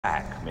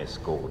Back, Miss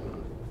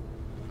Gordon.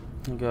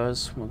 Hey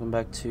guys, welcome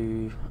back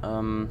to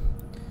Gotham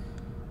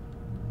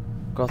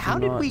How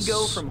did we Knights.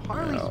 go from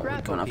Harley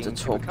We're gonna have to scrapbooking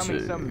to talk becoming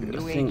to, some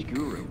new I age think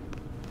guru?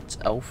 it's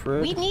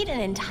Alfred. We need an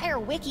entire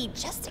wiki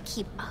just to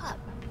keep up.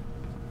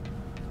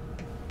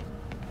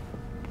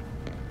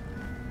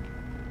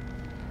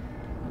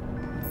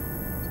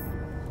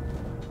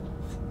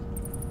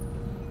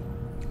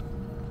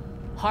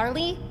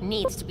 Harley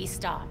needs to be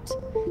stopped.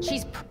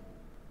 She's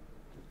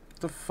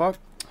The fuck?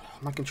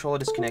 My controller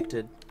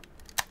disconnected.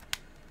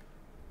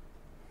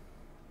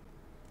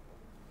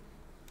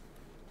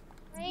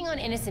 preying on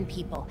innocent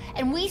people,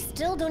 and we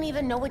still don't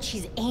even know what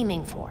she's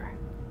aiming for.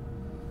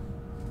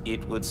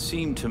 It would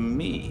seem to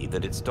me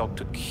that it's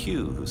Dr.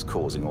 Q who's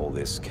causing all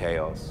this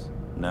chaos,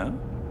 no?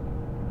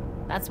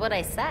 That's what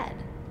I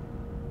said.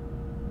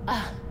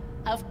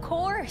 Of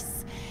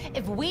course.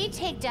 If we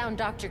take down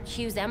Dr.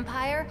 Q's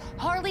empire,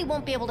 Harley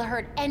won't be able to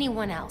hurt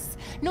anyone else,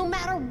 no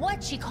matter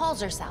what she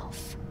calls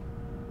herself.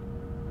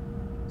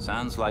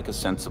 Sounds like a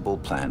sensible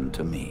plan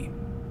to me.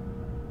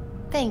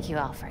 Thank you,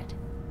 Alfred.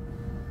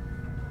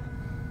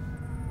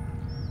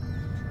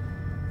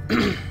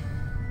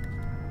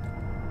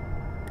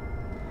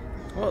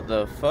 What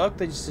the fuck?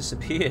 They just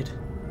disappeared.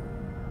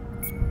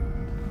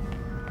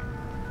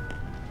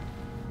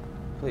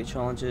 Complete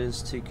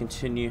challenges to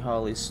continue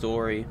Harley's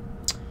story.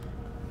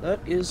 That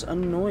is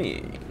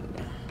annoying.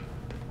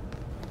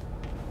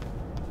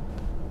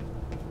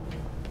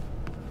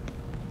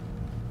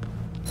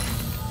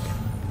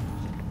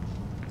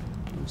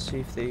 Let's see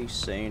if they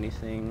say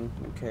anything.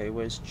 Okay,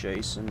 where's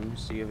Jason?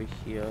 Is he over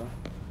here?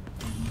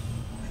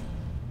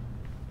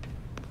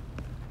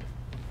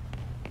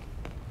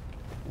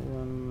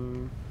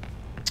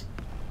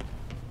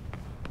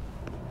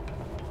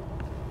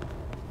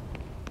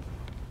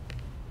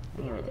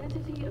 The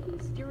identity of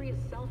mysterious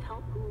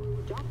self-help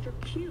guru Dr.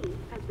 Q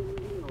has been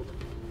revealed.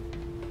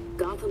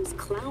 Gotham's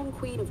clown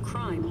queen of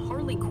crime,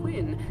 Harley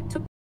Quinn,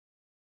 took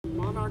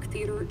Monarch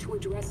Theater to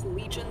address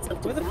legions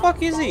of Where the devout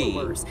fuck is he?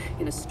 followers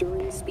in a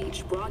stirring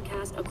speech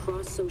broadcast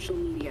across social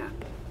media.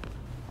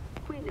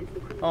 Quinn is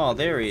the Oh,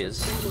 there he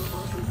is.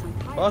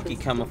 former Fuck, he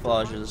psychiatrist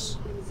camouflages.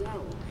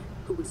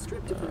 who was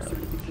stripped of her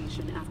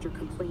certification after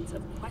complaints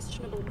of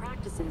questionable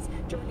practices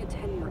during a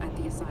tenure at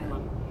the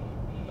asylum.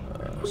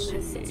 Quinn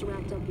has since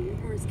racked up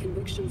numerous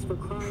convictions for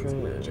crimes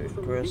ranging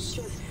from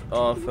mischief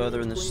to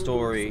further in the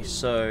story,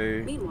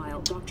 so...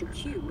 Meanwhile, Dr.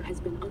 Q has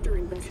been under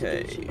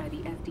investigation by the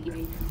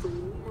FDA for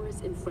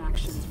numerous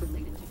infractions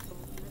related to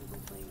false medical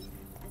claims,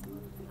 as well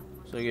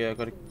as the So yeah, I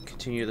gotta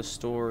continue the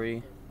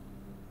story.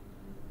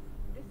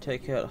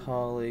 Take out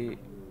Harley.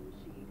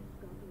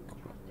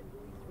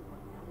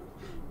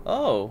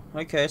 Oh,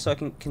 okay, so I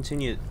can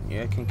continue.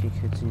 Yeah, I can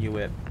continue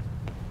it.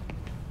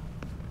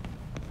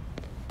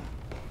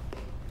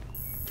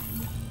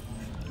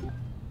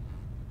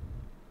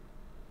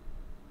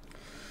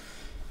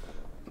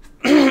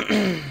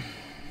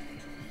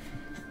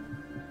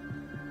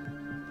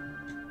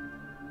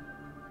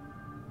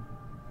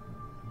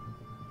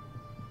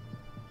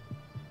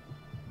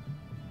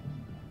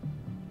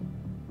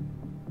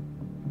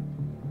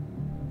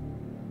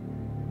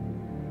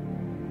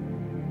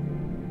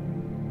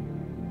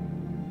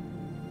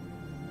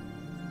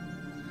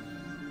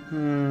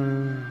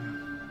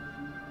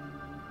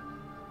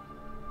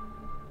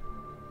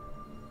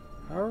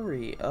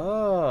 Hurry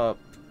up.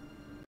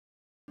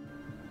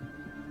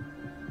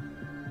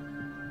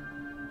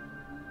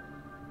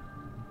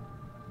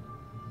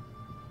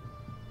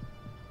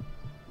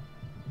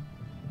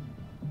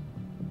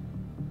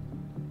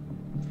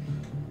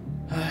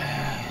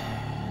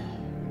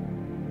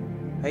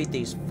 Hate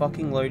these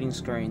fucking loading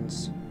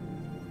screens.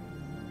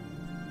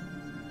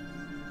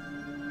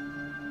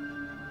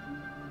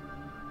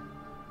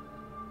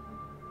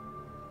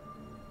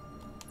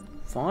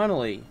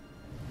 Finally.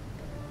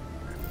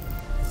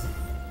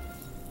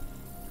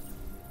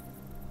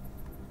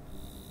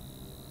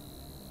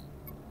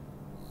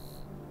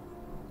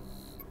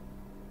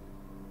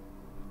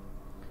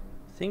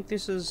 I think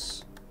this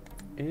is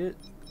it.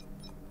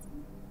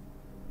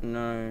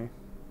 No.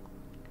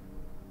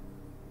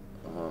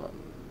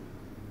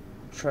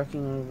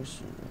 Tracking over.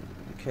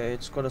 Okay,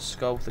 it's got a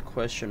skull with a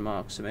question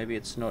mark, so maybe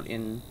it's not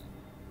in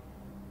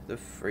the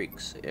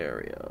freaks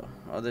area.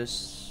 Oh,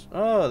 there's.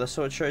 Oh,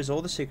 so it shows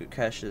all the secret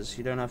caches.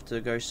 You don't have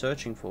to go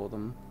searching for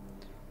them.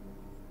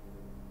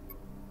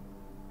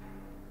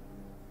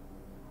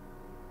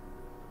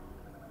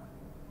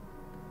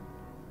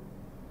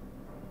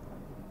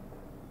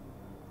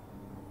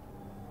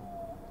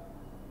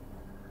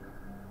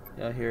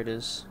 Yeah, here it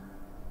is.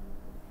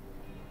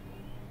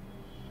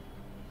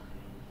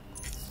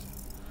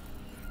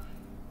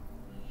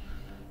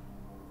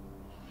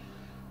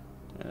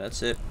 Yeah,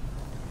 that's it.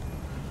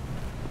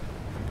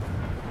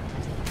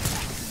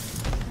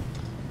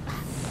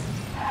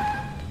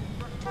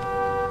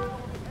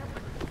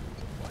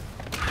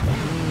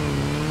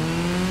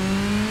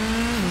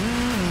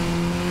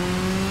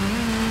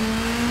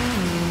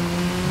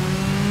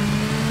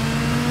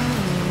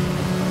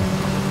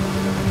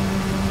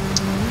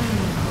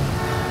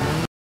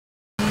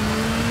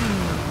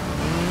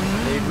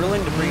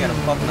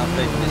 fucking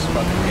update for this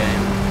fucking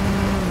game.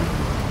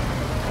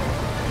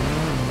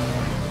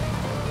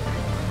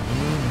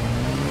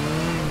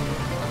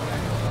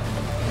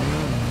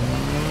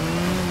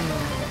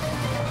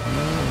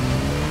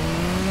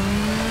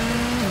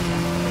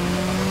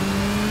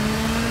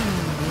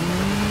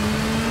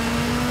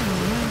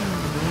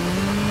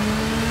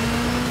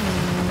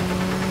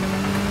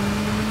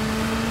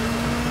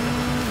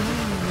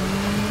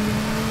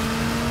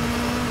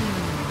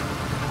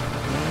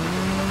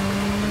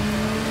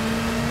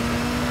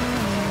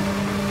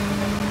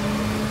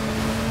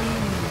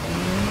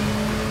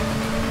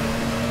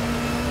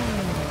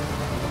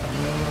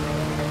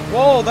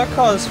 Whoa, that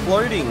car is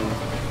floating.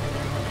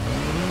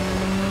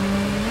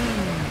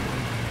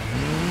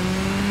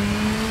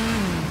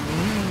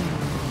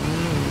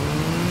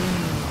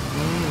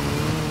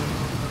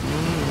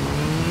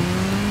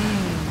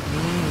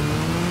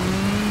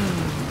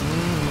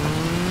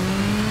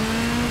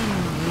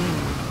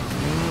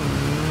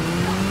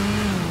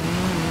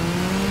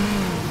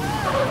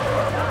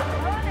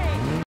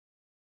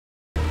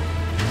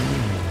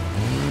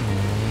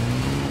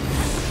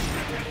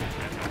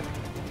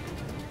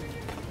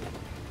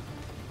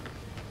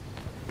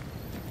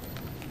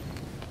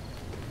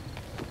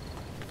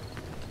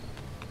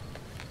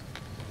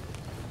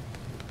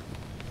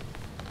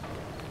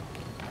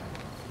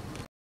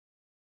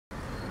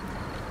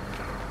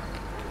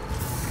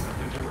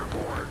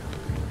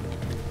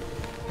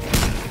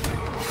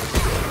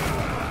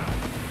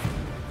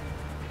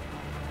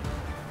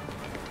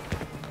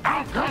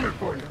 Coming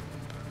for you!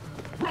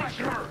 Rush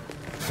her!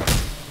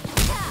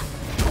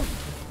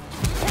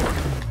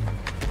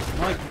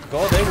 My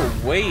god, they were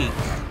weak.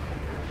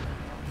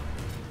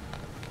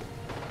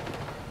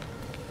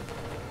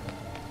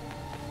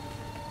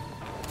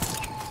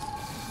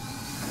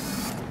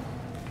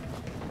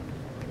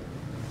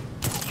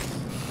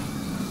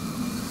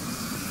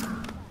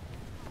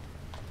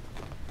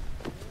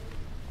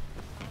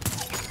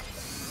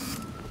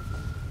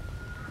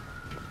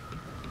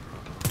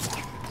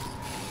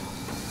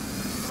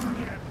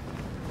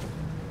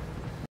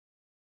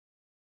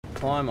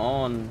 Climb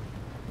on.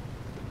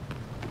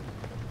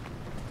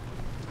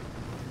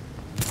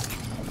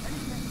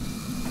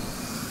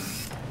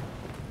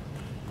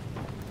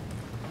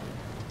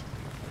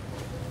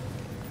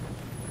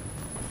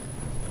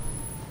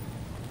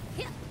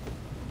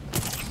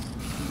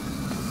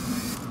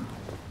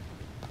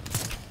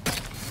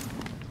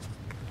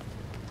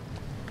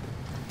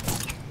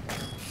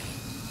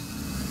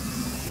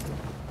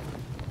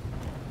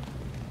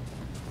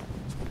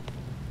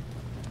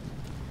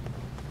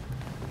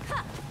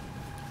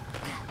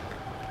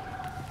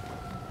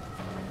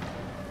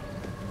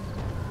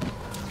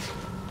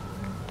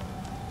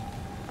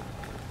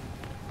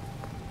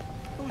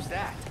 Who's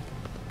that?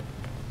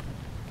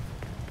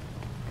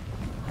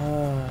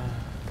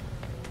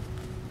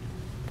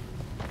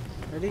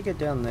 Where do you get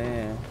down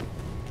there?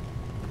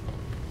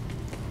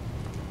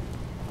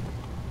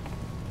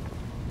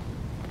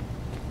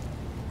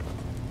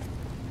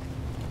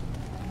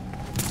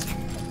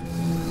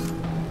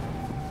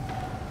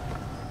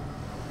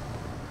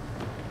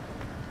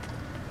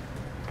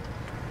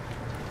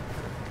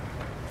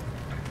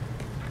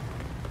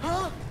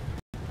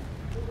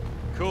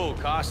 Cool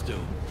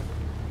costume.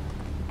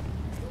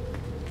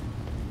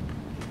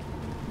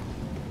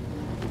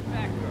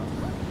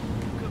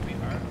 Could be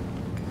her.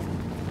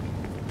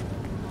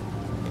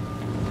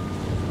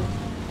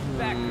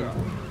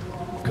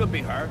 Batgirl. Could be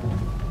her.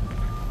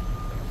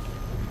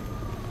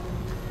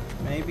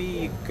 Maybe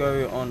you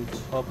go on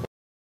top,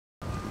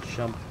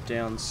 jump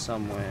down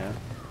somewhere.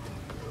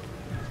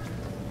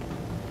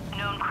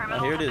 Known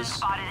criminals Oh, here it have been is.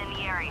 spotted in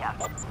the area.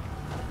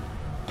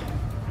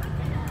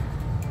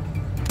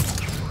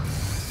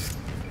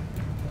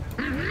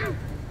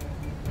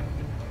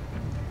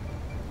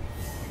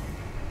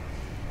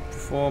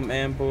 Perform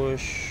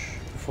ambush.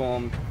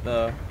 Perform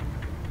the.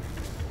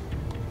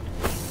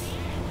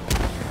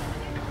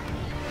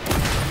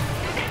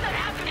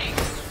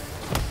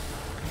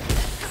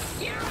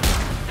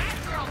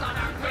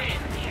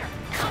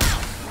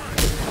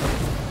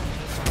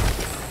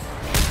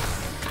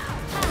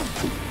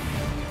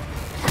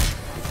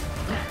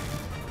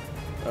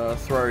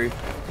 Throw.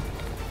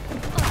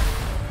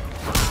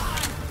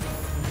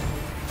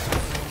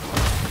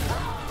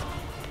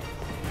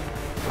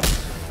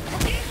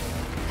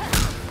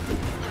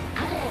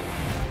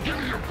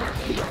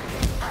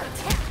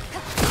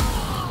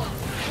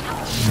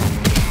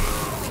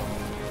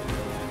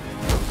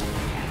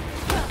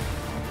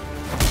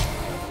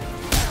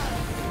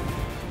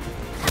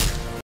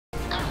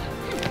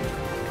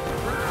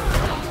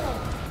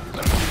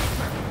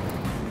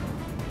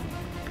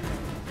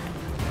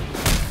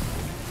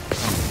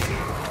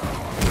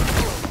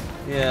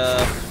 Yeah,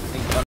 I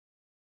think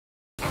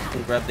I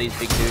can grab these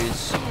big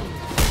dudes.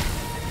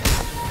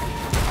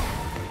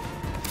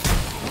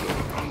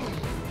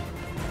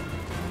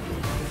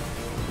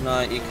 No,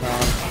 you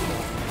can't.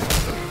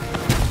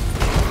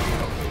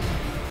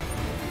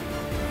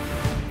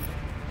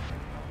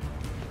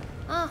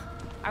 Oh,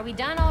 are we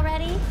done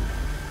already?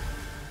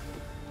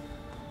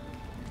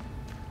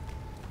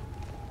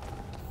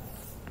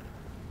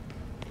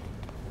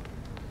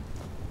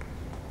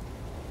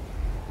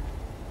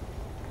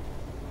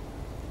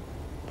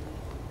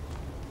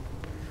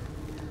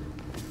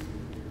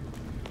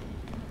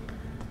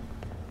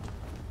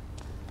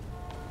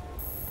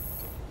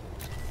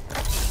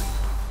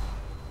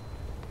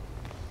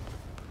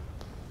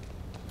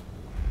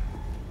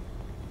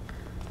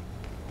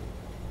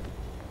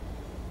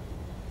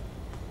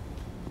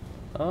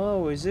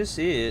 Oh, is this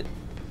it?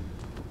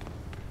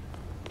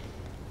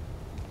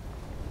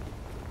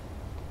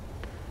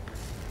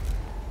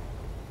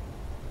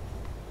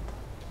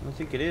 I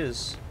think it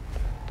is.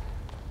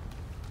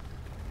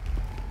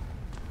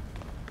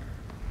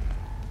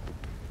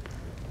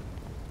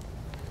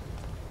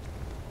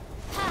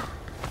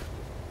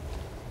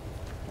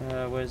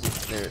 Where's it?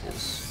 There it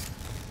is.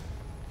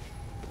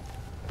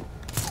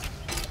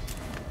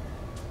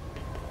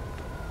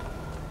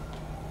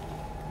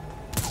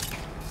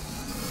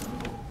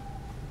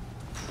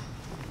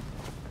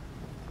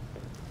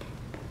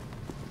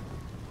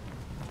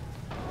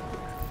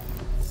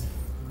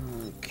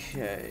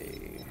 Okay.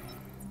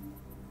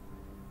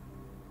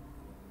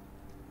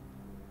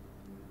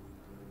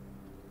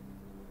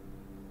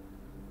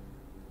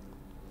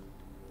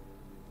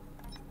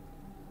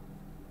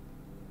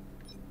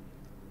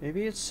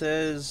 Maybe it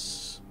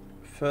says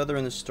further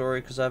in the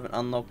story because I haven't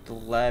unlocked the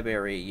lab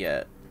area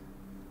yet.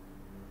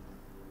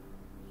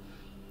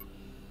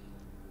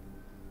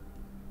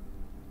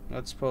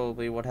 That's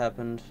probably what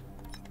happened.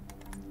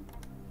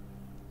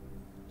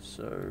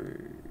 So...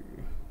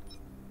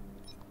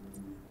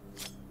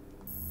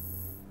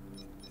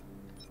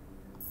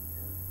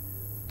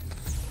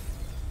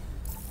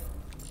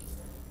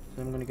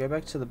 I'm going to go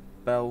back to the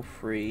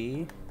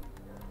Belfry,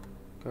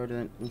 go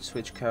to and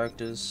switch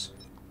characters.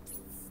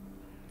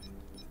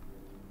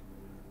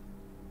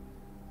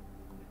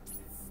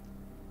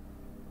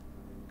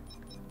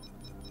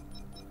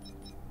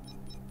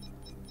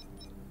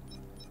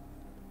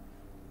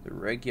 The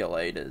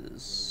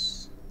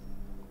regulators.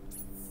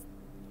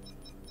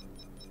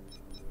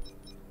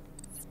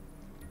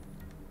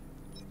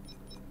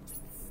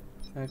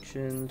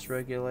 Actions,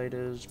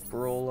 regulators,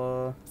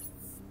 brawler.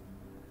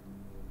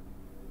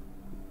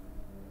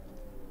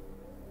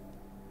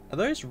 Are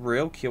those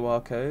real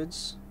QR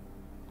codes?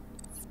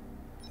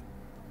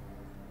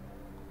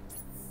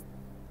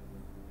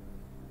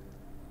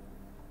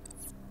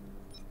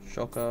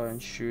 Shocker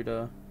and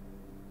shooter.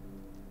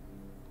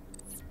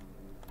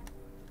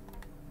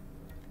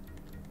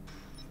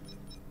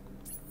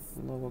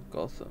 Lower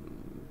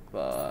Gotham,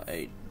 bar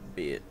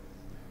 8-bit.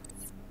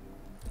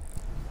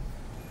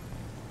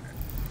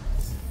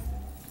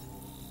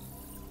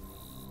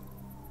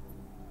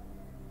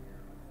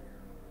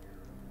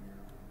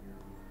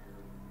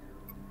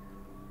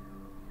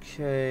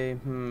 Okay,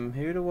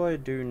 who do I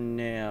do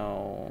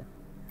now?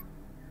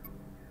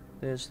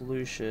 There's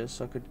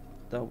Lucius.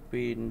 That'll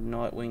be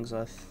Nightwings,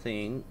 I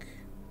think.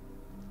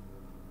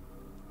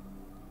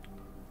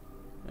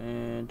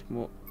 And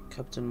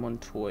Captain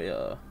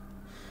Montoya.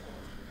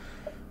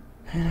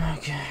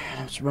 Okay,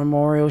 it's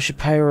Memorial. Should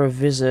pay her a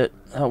visit.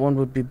 That one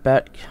would be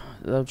that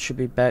should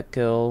be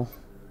Batgirl.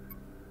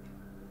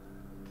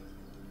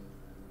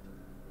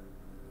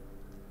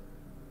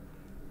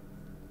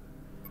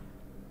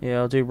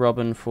 Yeah, I'll do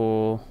Robin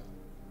for...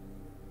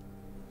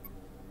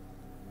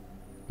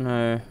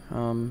 No,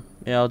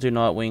 yeah, I'll do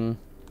Nightwing.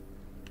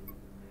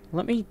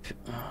 Let me...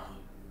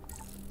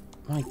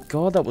 My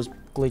god, that was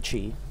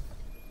glitchy.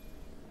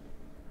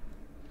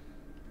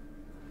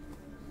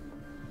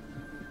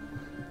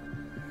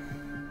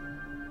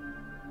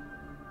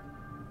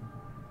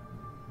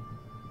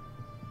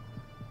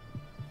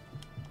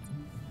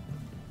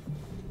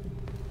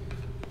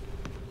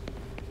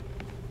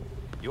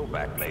 You're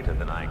back later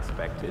than I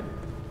expected.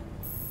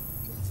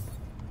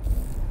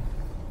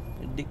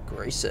 Dick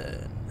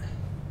Grayson.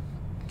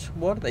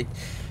 Why do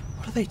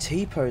they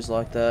T-pose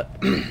like that?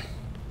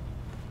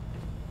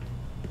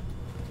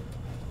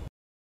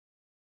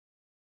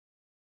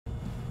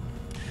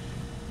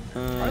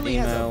 Harley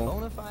has a email.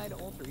 bona fide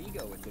alter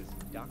ego with this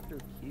Dr.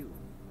 Q.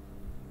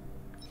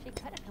 She could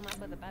have come up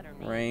with a better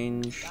name.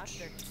 Ranged.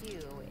 Dr. Q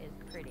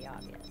is pretty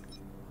obvious.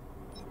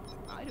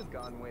 I'd have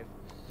gone with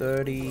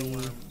 30.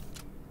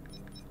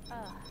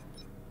 Ugh.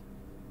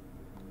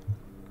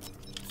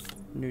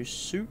 New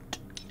suit.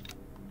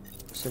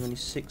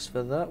 76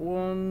 for that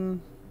one.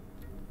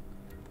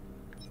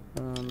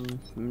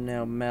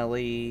 Now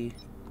Mally.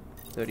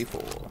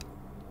 34.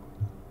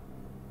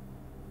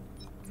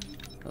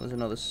 Oh, there's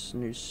another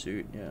new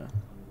suit, yeah.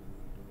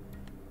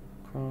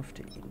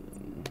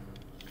 Crafting.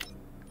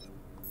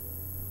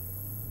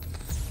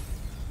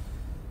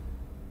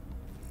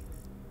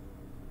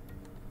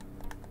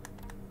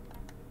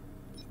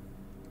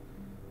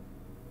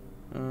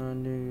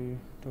 New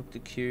Dr.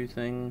 Q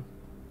thing.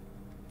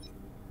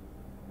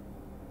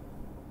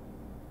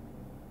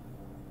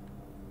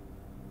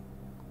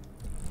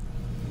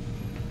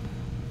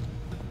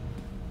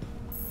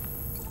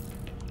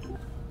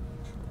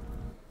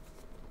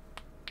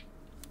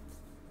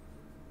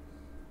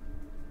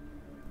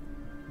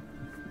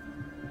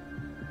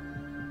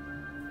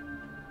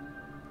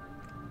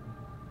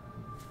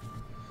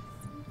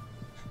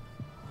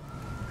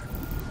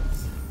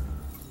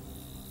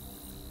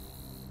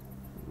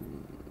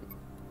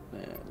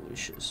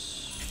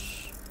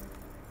 Lucius.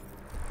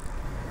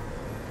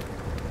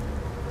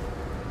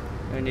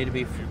 I need to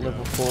be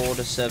level 4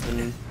 to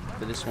 7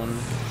 for this one.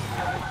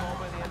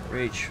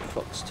 Reach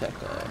Fox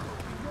Tacker.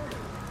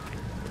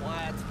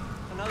 what?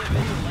 another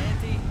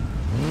vigilante?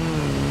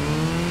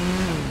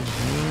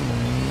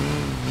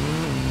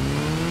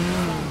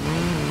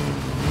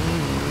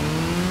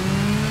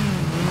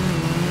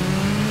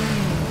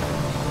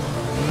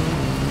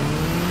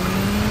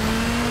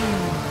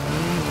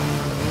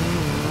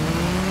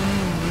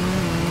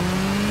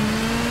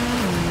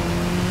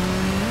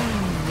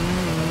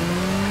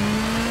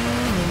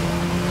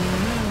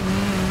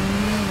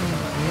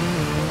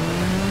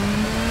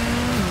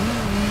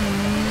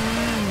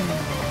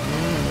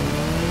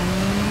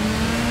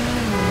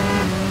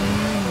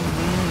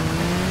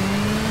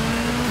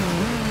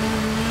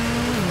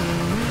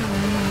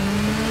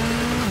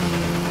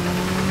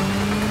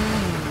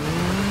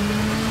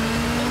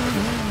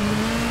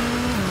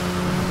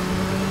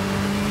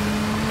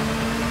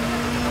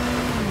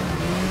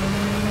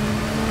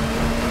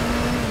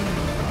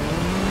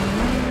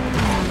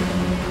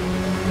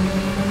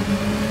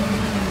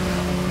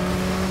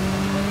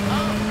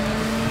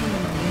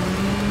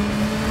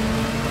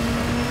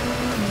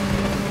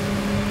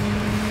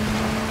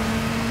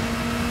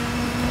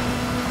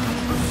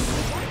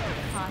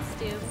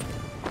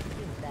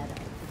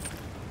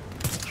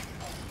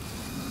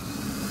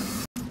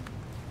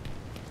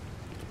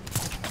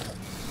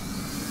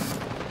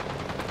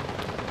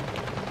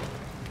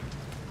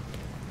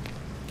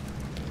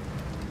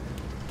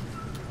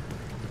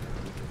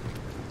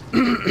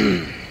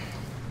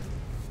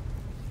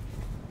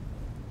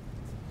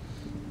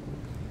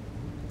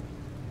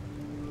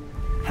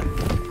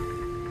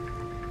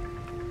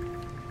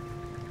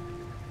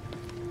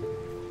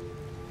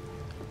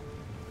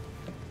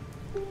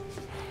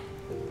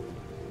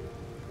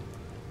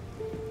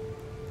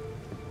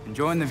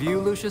 Enjoying the view,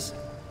 Lucius?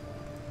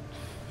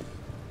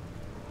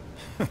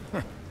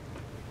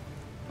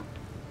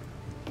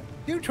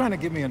 You trying to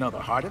give me another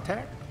heart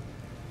attack?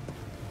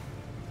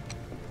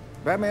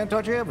 Batman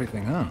taught you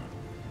everything, huh?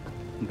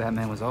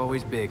 Batman was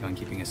always big on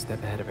keeping a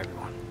step ahead of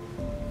everyone.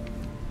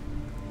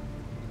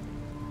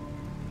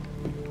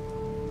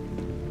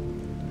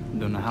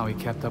 Don't know how he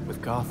kept up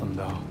with Gotham,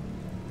 though.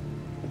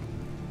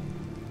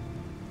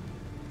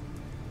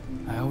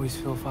 I always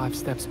feel 5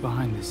 steps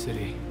behind this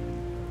city.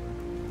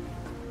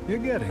 You're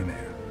getting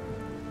there.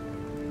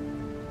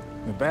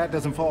 The bat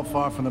doesn't fall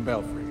far from the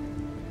belfry.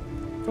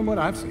 From what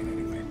I've seen,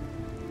 anyway.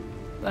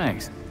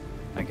 Thanks,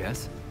 I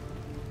guess.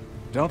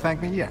 Don't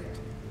thank me yet.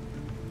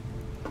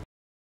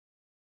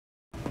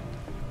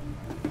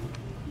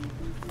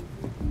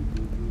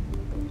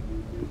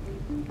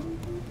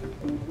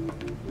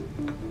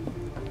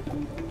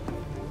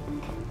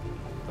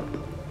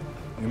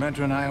 Your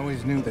mentor and I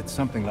always knew that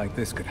something like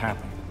this could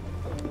happen.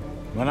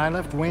 When I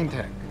left Wayne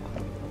Tech,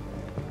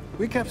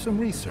 we kept some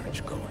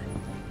research going.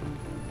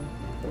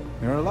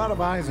 There are a lot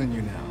of eyes on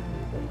you now.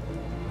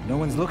 No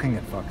one's looking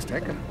at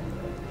Foxtech.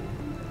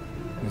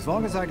 As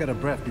long as I got a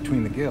breath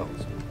between the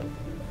gills,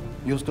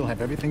 you'll still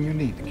have everything you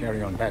need to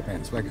carry on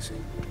Batman's legacy.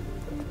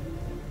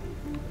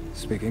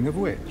 Speaking of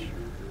which...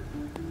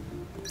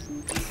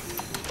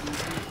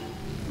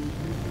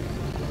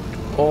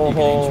 You can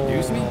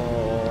introduce me?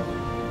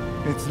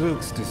 It's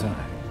Luke's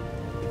design.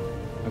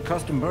 A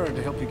custom bird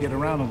to help you get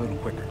around a little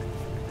quicker.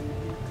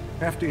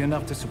 Hefty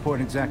enough to support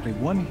exactly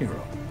 1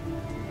 hero.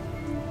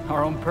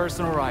 Our own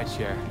personal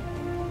rideshare.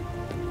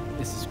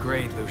 This is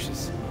great,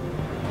 Lucius.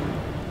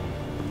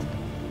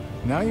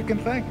 Now you can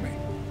thank me.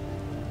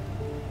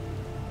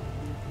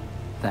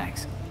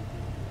 Thanks.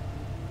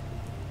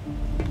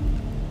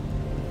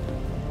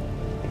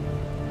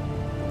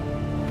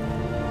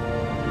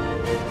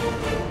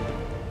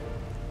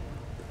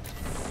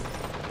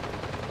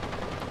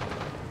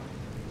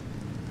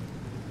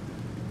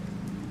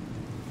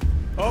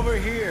 Over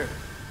here.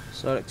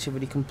 Side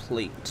activity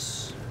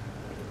complete.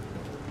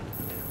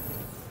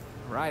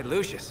 Right,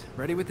 Lucius.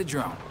 Ready with the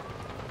drone.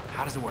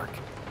 How does it work?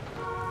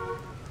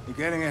 You're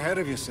getting ahead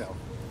of yourself.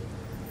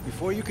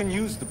 Before you can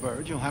use the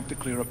bird, you'll have to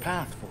clear a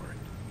path for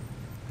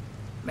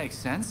it. Makes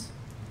sense,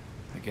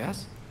 I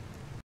guess.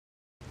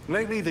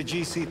 Lately, the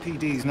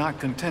GCPD's not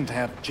content to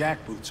have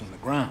jackboots on the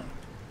ground.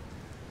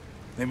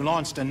 They've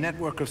launched a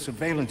network of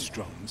surveillance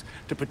drones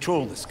to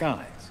patrol the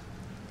skies.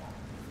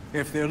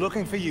 If they're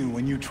looking for you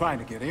when you try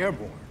to get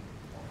airborne...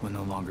 We'll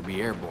no longer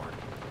be airborne.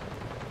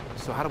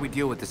 So how do we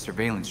deal with the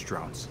surveillance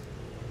drones?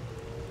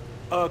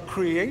 A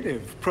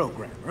creative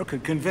programmer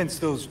could convince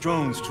those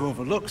drones to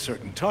overlook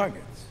certain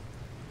targets.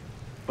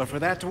 But for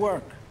that to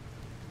work,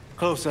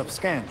 close-up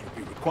scans would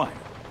be required.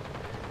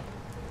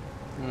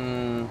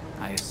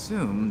 I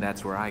assume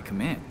that's where I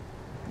come in.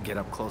 Get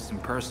up close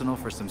and personal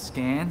for some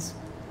scans?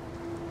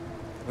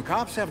 The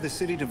cops have the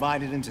city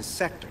divided into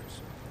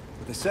sectors,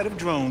 with a set of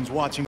drones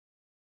watching.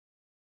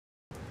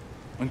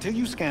 Until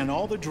you scan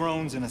all the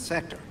drones in a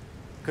sector,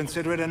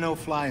 consider it a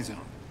no-fly zone.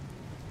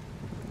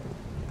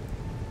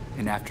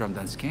 And after I'm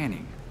done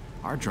scanning,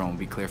 our drone will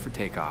be clear for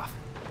takeoff.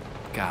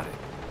 Got it.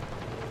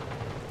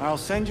 I'll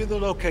send you the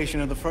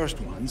location of the first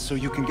one so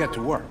you can get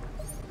to work.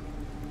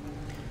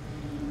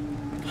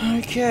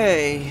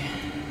 Okay.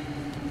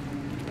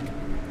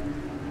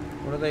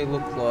 What do they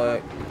look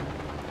like?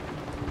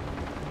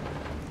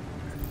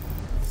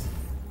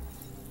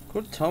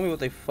 Could tell me what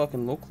they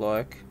fucking look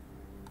like.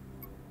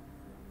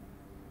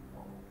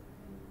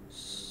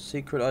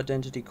 Secret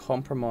identity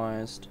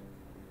compromised.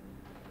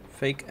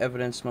 Fake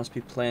evidence must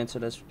be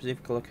planted at a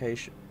specific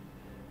location.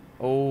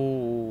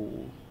 Oh.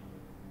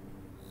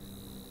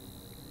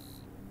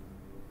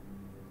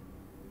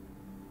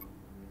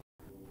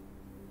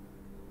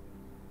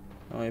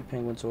 Oh, yeah,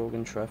 Penguin's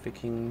organ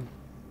trafficking.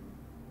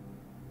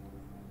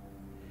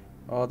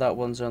 Oh, that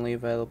one's only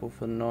available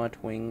for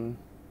Nightwing.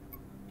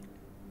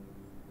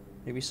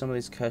 Maybe some of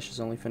these caches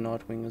only for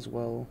Nightwing as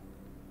well.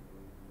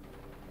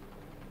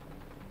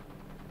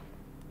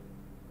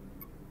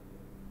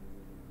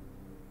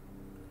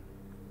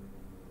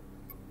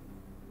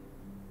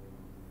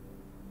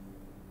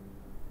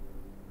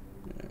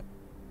 Yeah.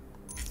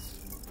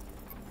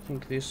 I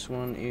think this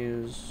one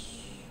is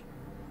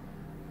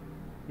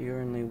the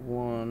only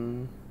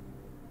one.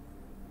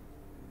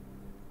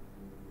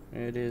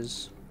 It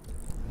is.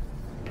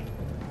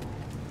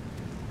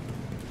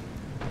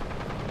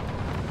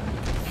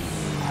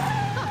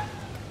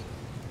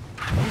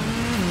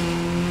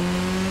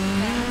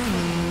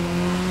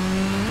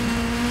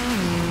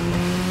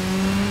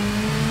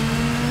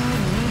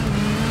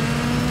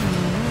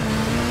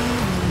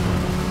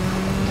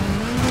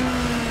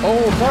 Oh,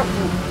 that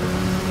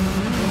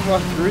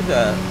right through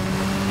that.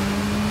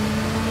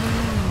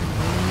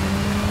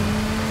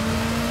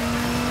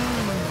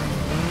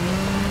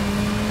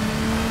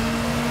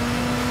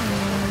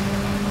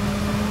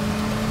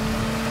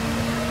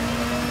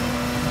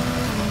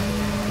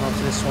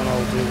 After this one,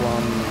 I'll do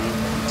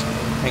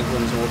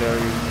Penguin's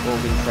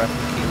organ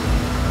trafficking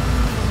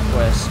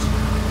quest.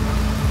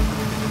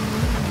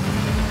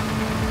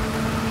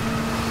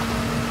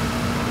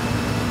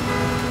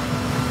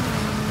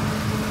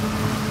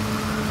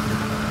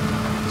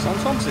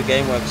 Sometimes the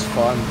game works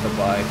fine with the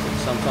bike, but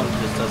sometimes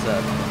it just does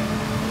that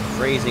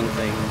freezing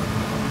thing.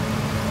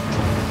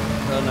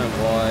 I don't know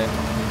why.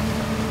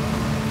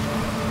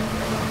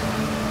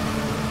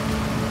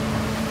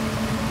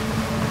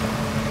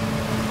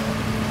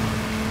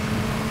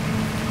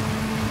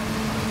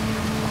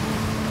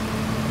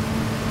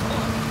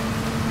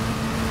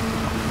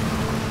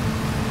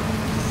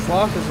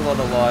 Fuck, there's a lot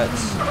of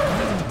lights.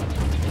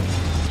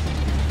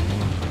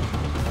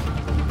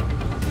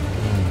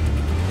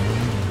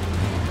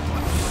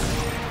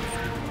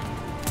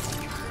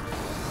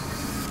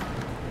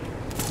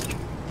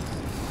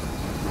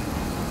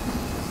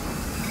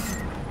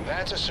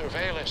 That's a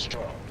surveillance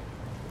drone.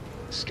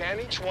 Scan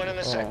each one in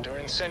the sector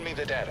and send me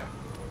the data.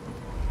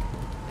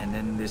 And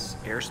then this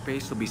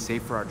airspace will be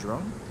safe for our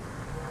drone?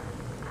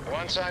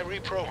 Once I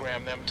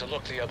reprogram them to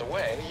look the other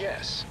way,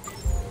 yes.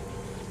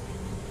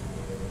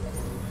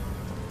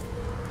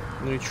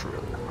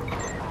 Neutral.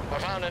 I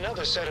found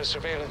another set of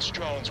surveillance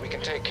drones we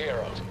can take care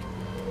of.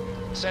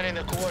 Sending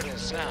the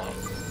coordinates now.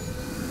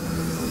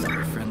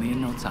 Very friendly in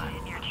no time.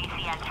 Your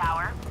GCN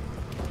tower.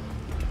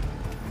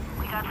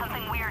 We got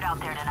something weird out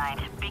there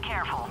tonight. Be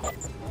careful.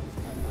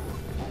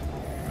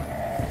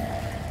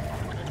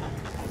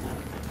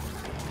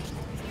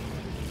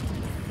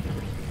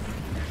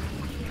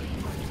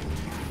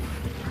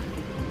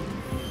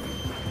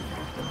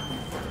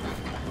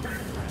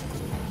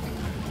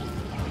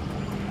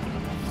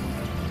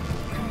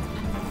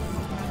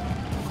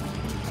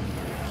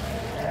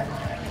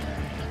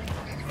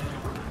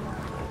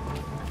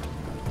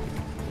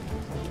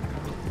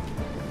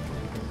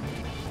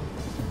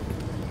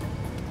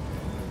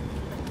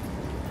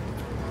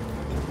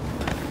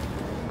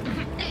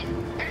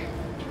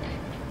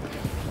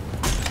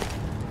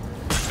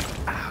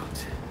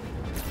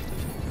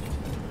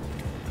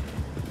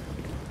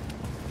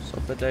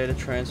 The data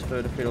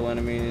transfer to fetal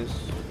enemies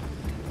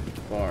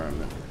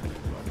environment.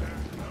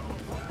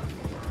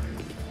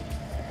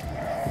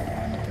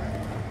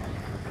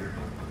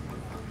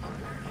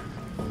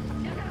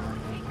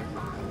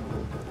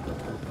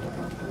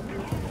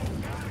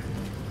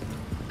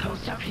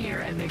 Post up here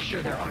and make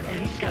sure there aren't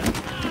any skeletons.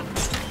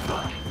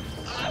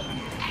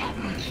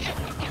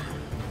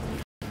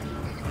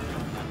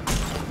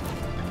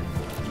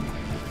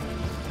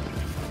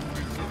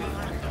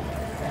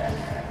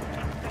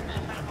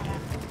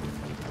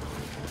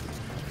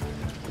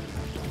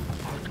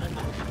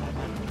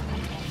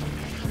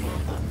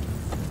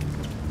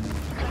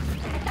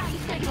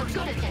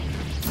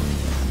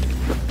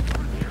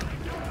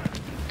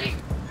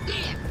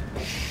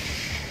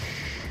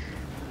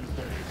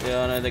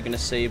 Yeah, I know they're gonna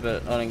see,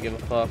 but I don't give a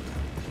fuck.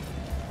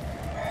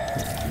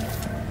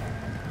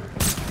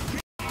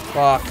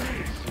 Fuck.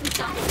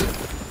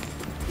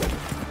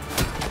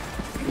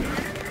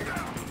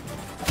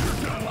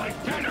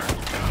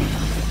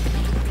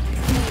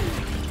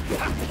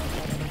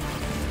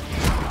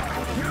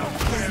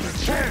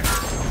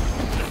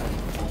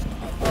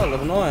 Oh,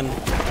 level 9.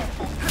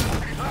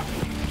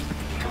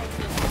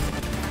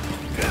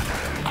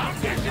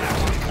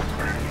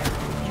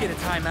 You get a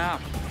timeout.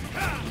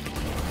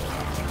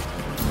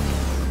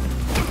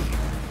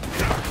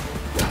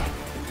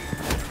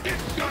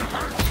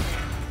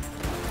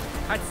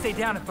 I'd stay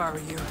down if I were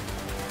you.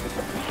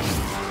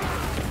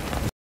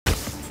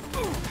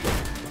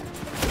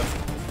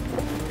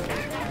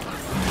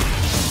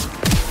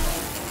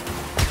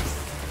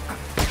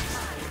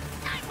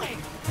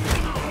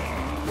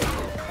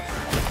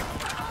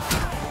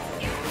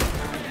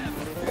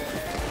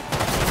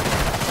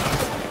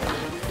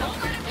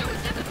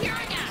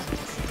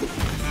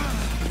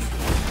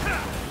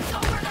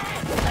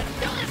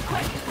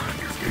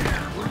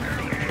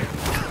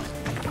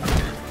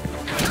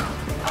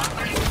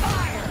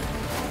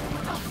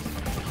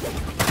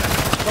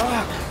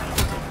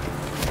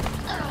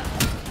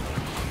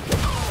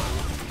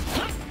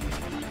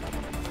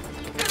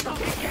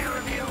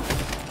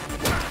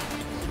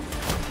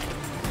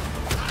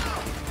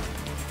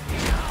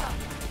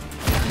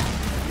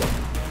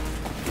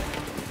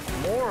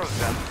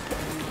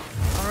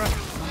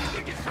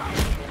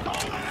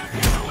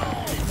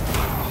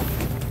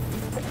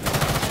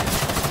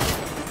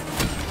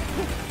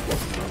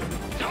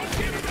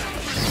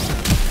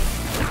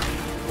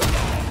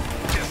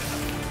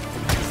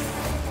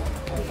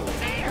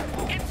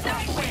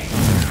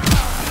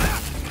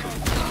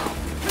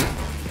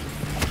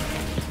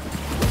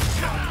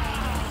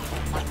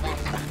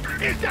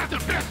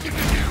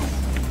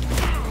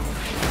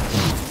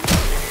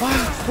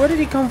 Where did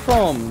he come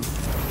from?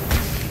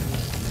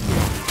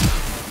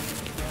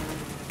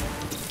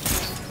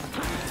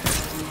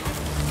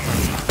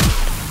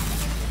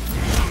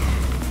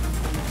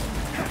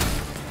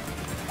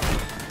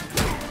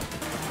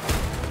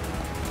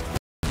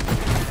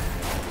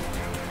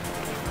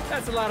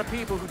 That's a lot of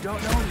people who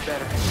don't know any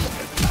better.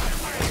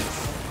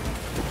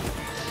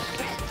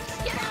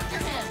 Get after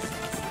him!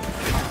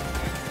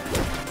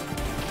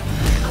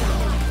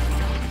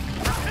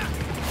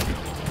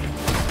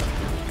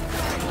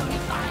 Let me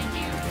find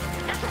you.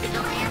 That's a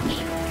vigilante!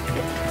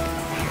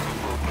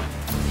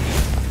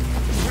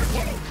 We're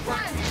getting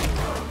crunched!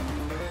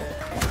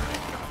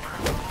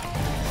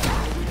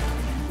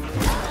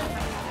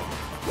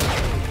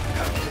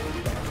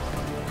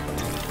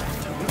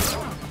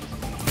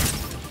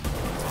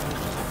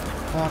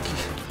 Fuck.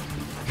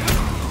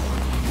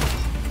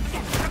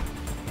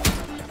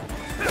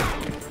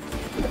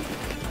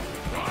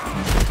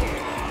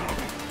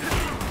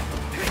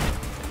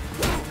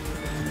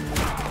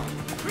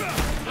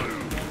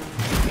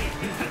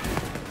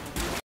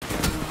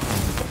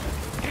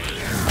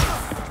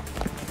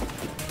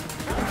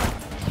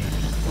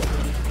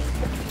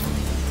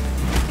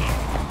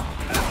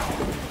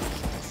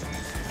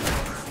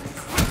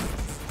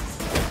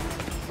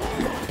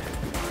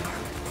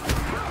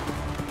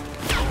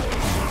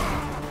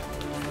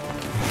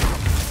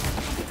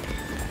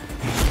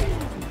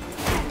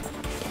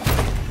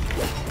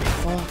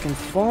 Fucking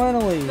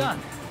finally!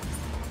 Done.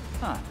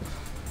 Huh.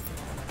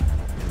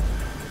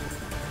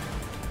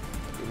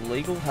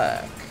 Illegal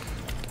hack.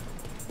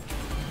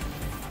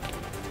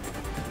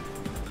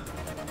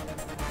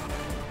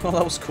 Oh,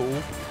 that was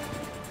cool.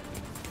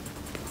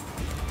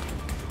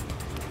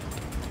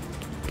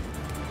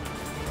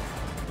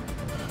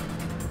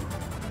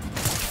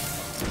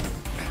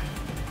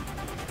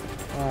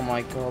 Oh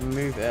my god,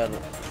 move out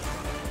of...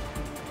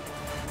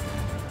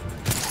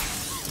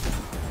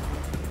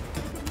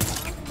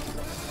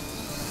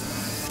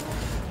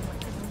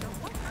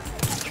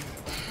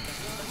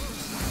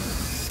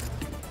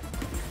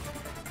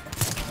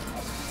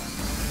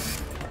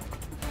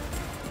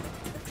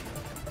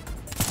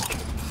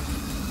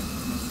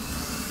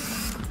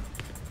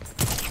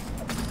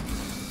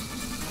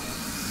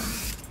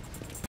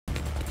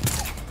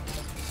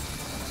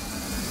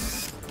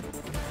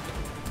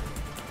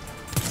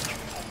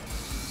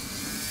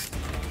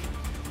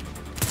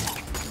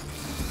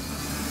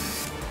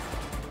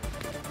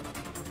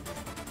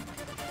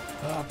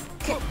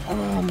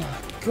 Oh my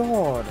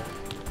god.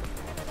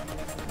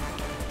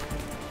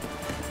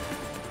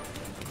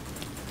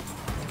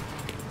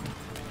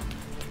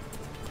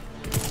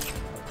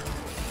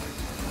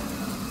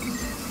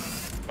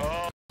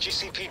 Oh,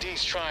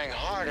 GCPD's trying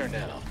harder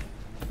now.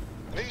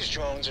 These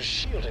drones are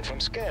shielded from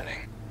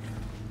scanning.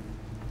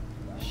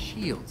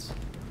 Shields.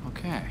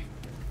 Okay.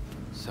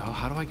 So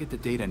how do I get the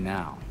data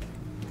now?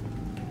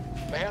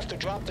 They have to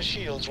drop the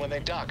shields when they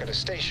dock at a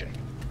station.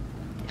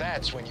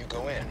 That's when you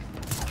go in.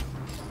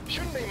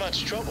 Shouldn't be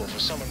much trouble for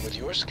someone with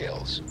your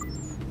skills.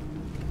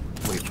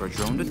 Wait for a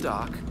drone to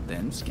dock,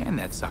 then scan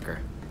that sucker.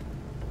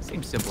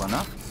 Seems simple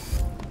enough.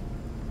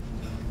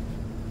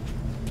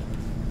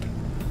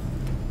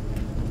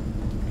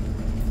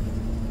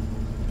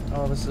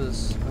 Oh, this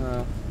is,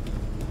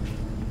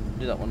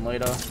 do that one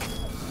later.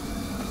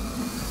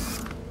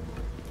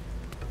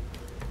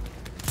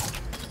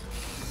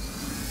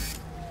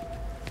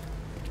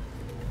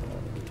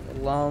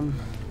 Alarm.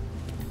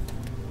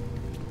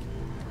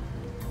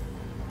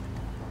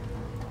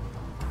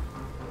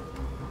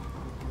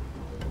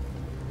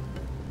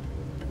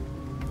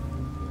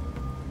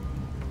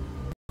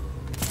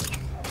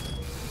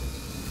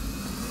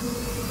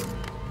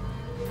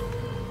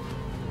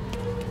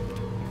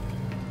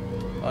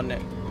 Oh, no.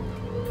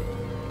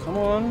 Come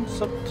on,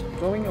 stop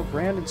going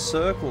around in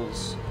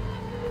circles.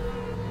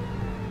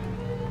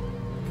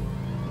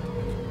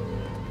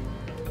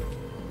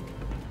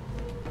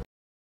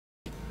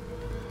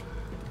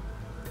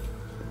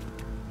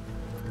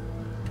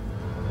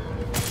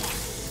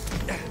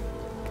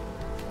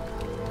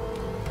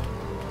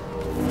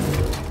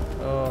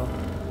 Oh.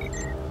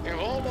 You've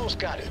almost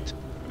got it.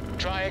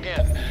 Try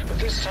again, but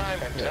this time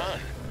I'm done.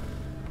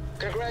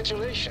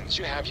 Congratulations,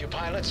 you have your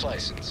pilot's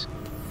license.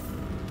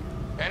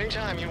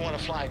 Anytime you want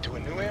to fly to a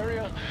new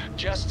area,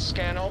 just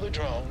scan all the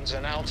drones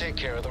and I'll take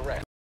care of the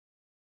rest.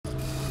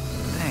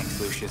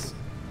 Thanks, Lucius.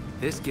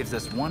 This gives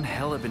us one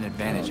hell of an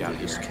advantage out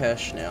here. Use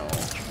cash now.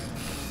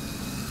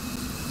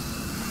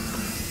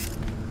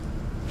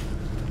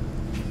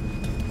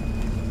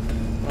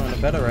 Oh, and a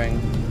batarang.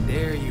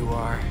 There you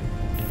are.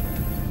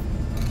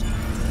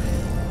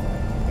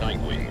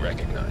 Nightwing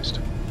recognized.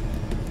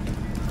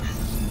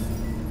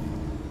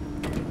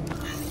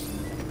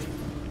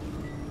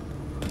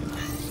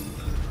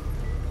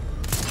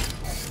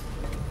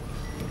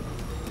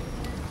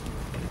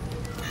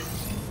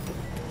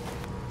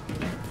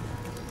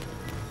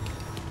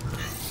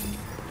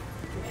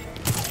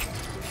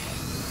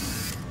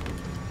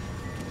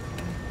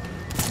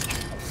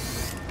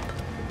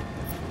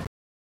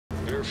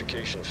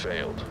 Verification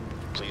failed.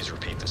 Please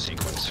repeat the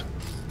sequence.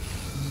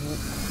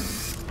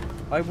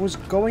 I was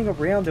going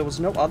around, there was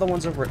no other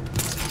ones around.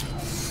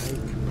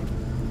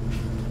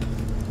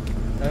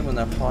 Don't when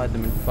they hide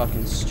them in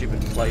fucking stupid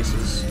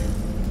places.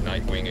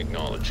 Nightwing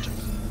acknowledged.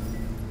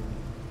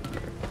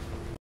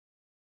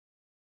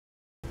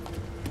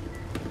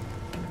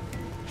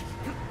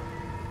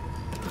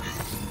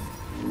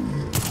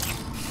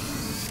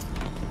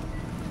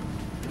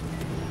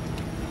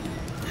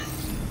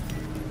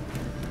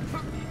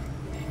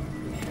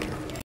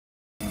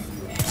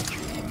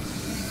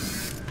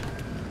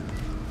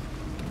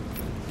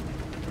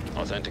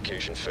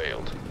 Authentication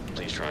failed.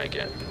 Please try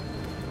again.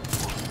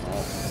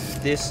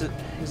 Oh,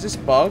 is this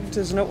bugged?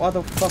 There's no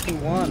other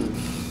fucking one.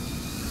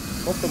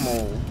 Got them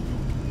all.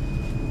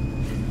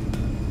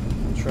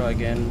 I'll try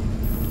again.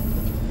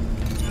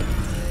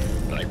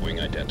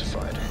 Nightwing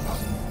identified.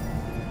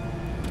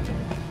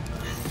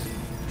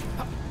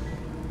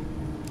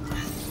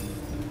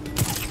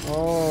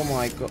 Oh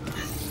my god.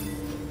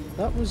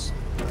 That was...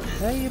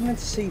 How are you meant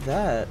to see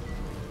that?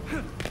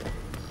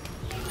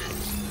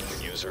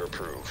 User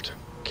approved.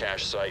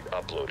 Cache site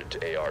uploaded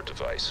to AR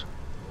device.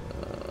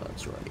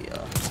 That's right,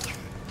 yeah.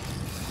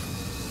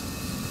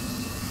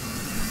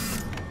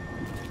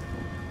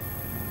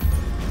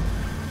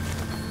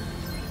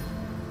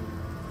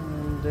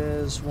 And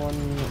there's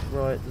one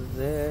right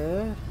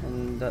there,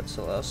 and that's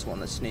the last one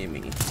that's near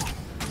me.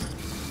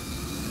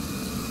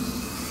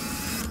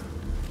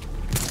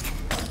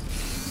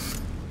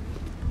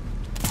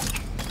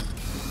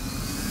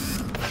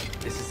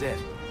 This is it.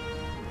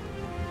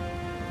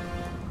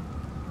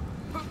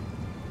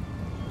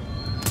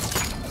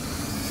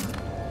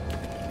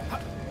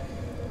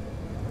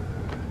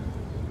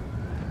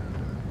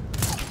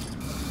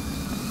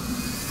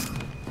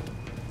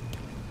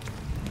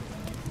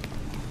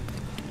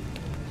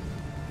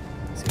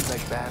 Seems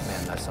like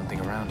Batman left something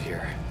around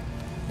here.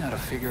 Now to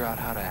figure out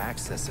how to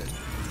access it.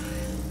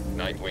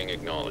 Nightwing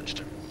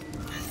acknowledged.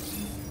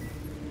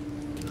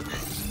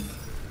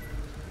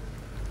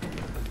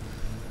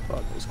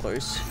 Fuck, that was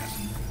close.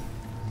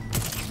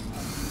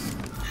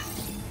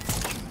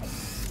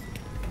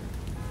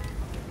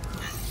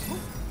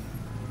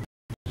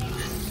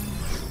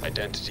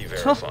 Identity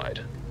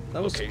verified.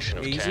 That was Location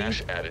of easy.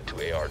 cache added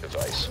to AR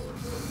device.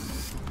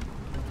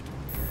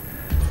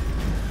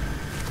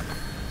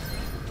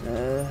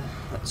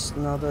 That's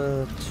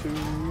another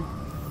 2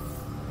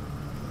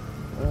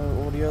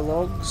 audio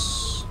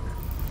logs.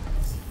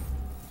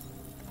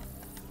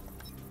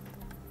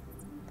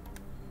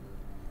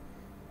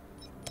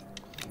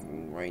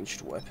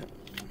 Ranged weapon.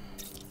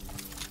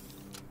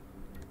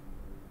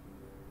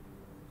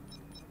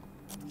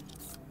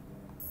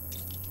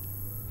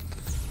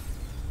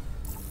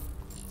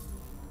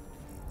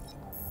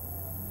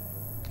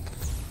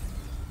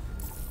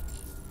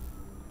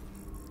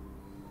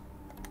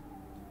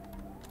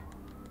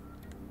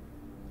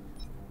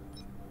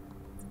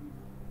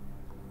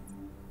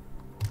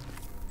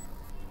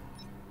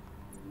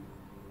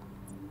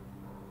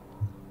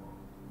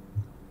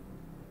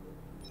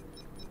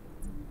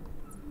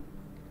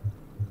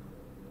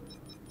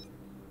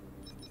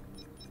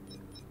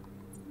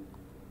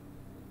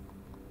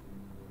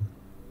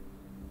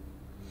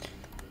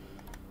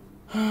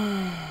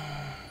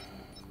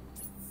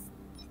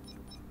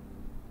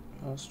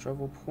 Last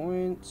travel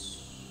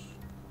points.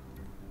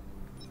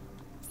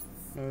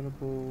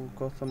 Notable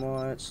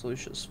Gothamites,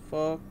 Lucius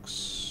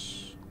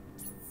Fox.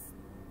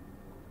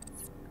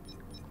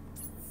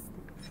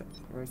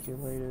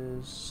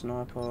 Regulators,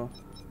 Sniper.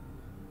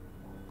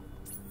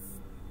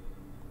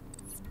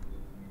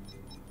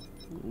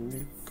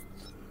 Nuke.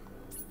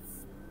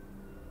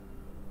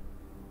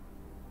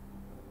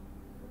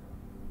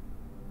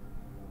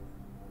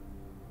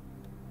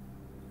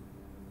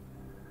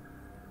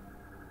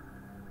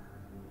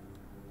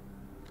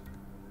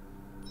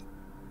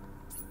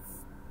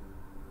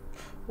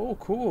 Oh,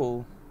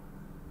 cool.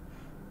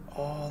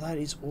 Oh, that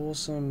is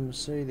awesome.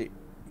 See, that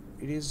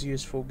it is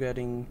useful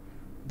getting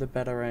the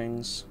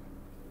Batarangs.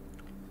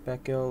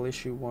 Batgirl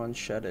issue 1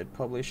 Shattered,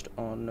 published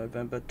on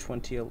November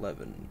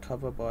 2011.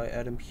 Cover by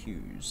Adam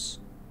Hughes.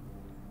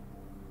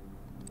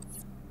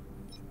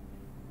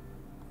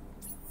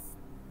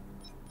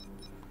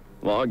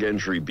 Log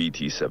entry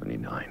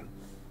BT-79.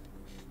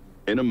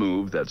 In a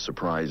move that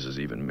surprises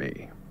even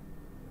me,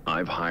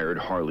 I've hired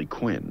Harley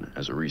Quinn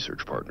as a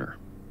research partner.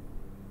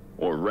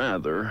 Or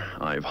rather,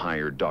 I've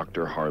hired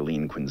Dr.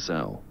 Harleen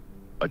Quinzel,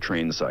 a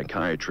trained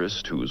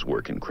psychiatrist whose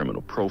work in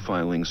criminal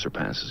profiling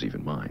surpasses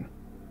even mine.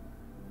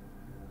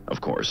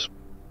 Of course,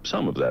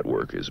 some of that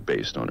work is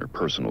based on her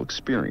personal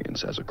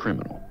experience as a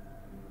criminal.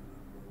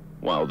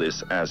 While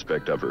this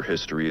aspect of her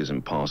history is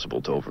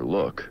impossible to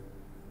overlook,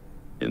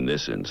 in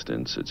this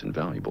instance, it's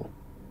invaluable.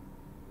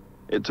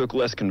 It took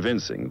less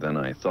convincing than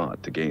I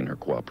thought to gain her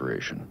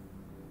cooperation.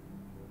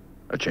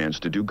 A chance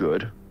to do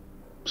good,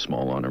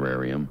 small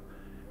honorarium,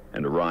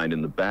 and a ride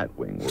in the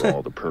Batwing were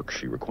all the perks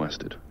she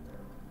requested.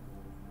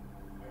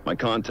 My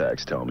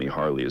contacts tell me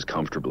Harley is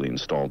comfortably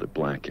installed at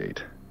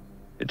Blackgate.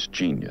 It's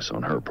genius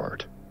on her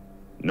part.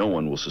 No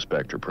one will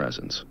suspect her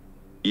presence.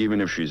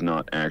 even if she's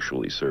not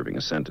actually serving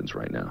a sentence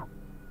right now.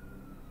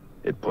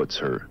 It puts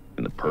her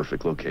in the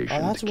perfect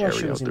location to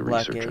carry out the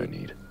research I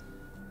need.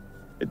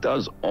 It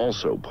does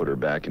also put her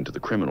back into the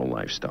criminal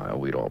lifestyle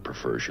we'd all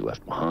prefer she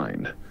left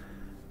behind.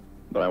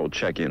 But I will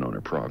check in on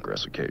her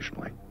progress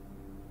occasionally.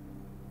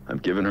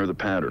 I've given her the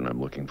pattern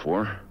I'm looking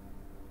for.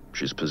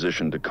 She's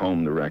positioned to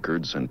comb the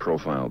records and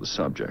profile the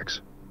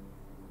subjects.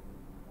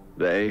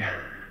 They,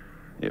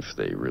 if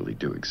they really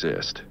do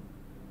exist,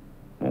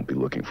 won't be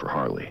looking for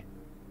Harley.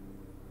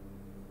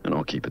 And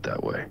I'll keep it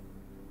that way.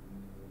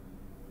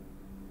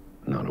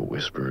 Not a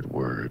whispered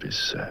word is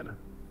said.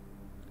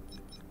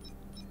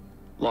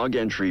 Log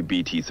entry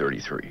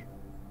BT-33.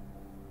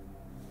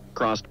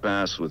 Crossed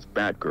paths with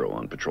Batgirl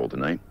on patrol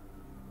tonight.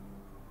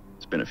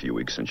 It's been a few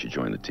weeks since she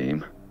joined the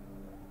team.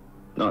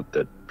 Not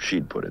that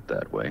she'd put it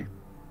that way.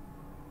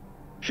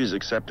 She's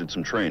accepted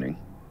some training,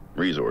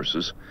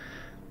 resources,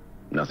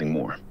 nothing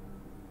more.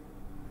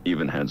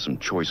 Even had some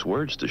choice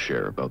words to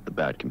share about the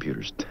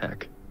Batcomputer's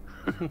tech.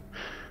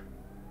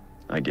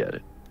 I get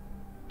it.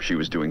 She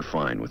was doing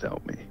fine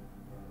without me.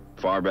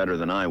 Far better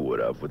than I would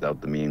have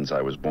without the means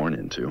I was born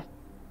into.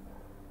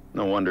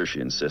 No wonder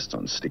she insists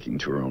on sticking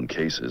to her own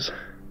cases.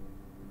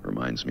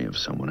 Reminds me of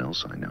someone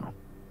else I know.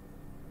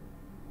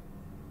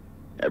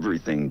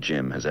 Everything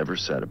Jim has ever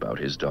said about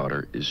his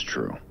daughter is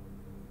true.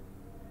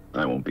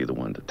 I won't be the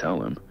one to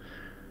tell him.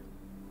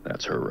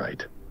 That's her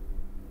right.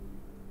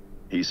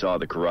 He saw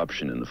the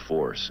corruption in the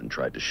force and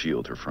tried to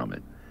shield her from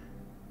it.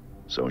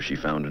 So she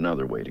found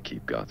another way to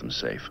keep Gotham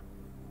safe.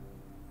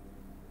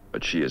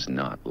 But she is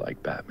not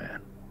like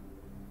Batman.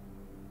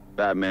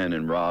 Batman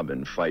and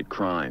Robin fight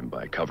crime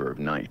by cover of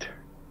night.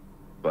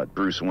 But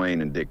Bruce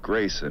Wayne and Dick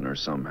Grayson are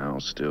somehow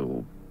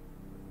still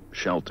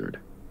sheltered,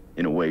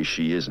 in a way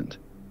she isn't.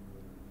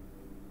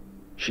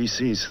 She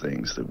sees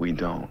things that we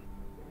don't.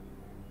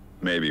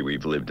 Maybe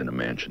we've lived in a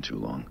mansion too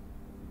long.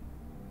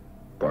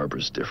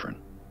 Barbara's different.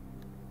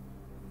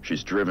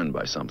 She's driven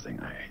by something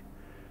I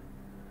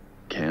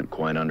can't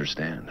quite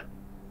understand.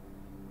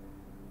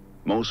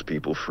 Most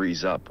people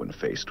freeze up when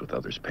faced with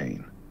others'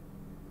 pain.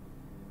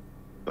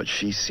 But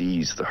she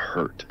sees the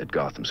hurt at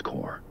Gotham's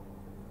core,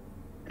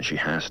 and she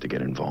has to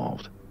get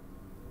involved.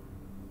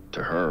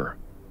 To her,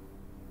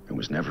 it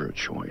was never a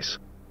choice.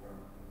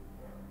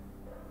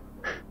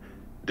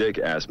 Dick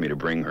asked me to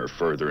bring her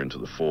further into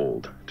the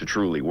fold, to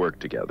truly work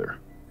together.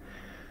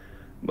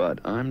 But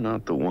I'm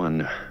not the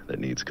one that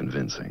needs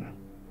convincing.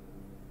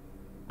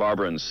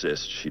 Barbara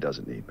insists she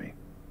doesn't need me.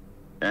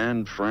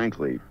 And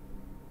frankly,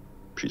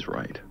 she's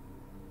right.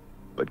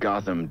 But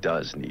Gotham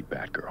does need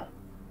Batgirl.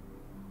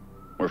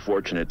 We're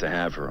fortunate to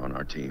have her on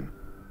our team.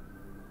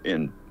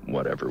 In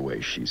whatever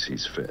way she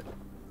sees fit.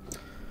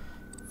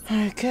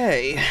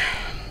 Okay.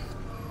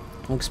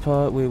 Next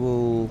part, we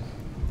will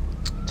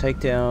take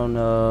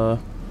down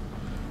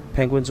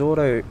Penguin's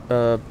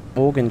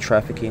organ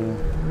trafficking.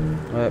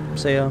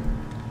 See ya.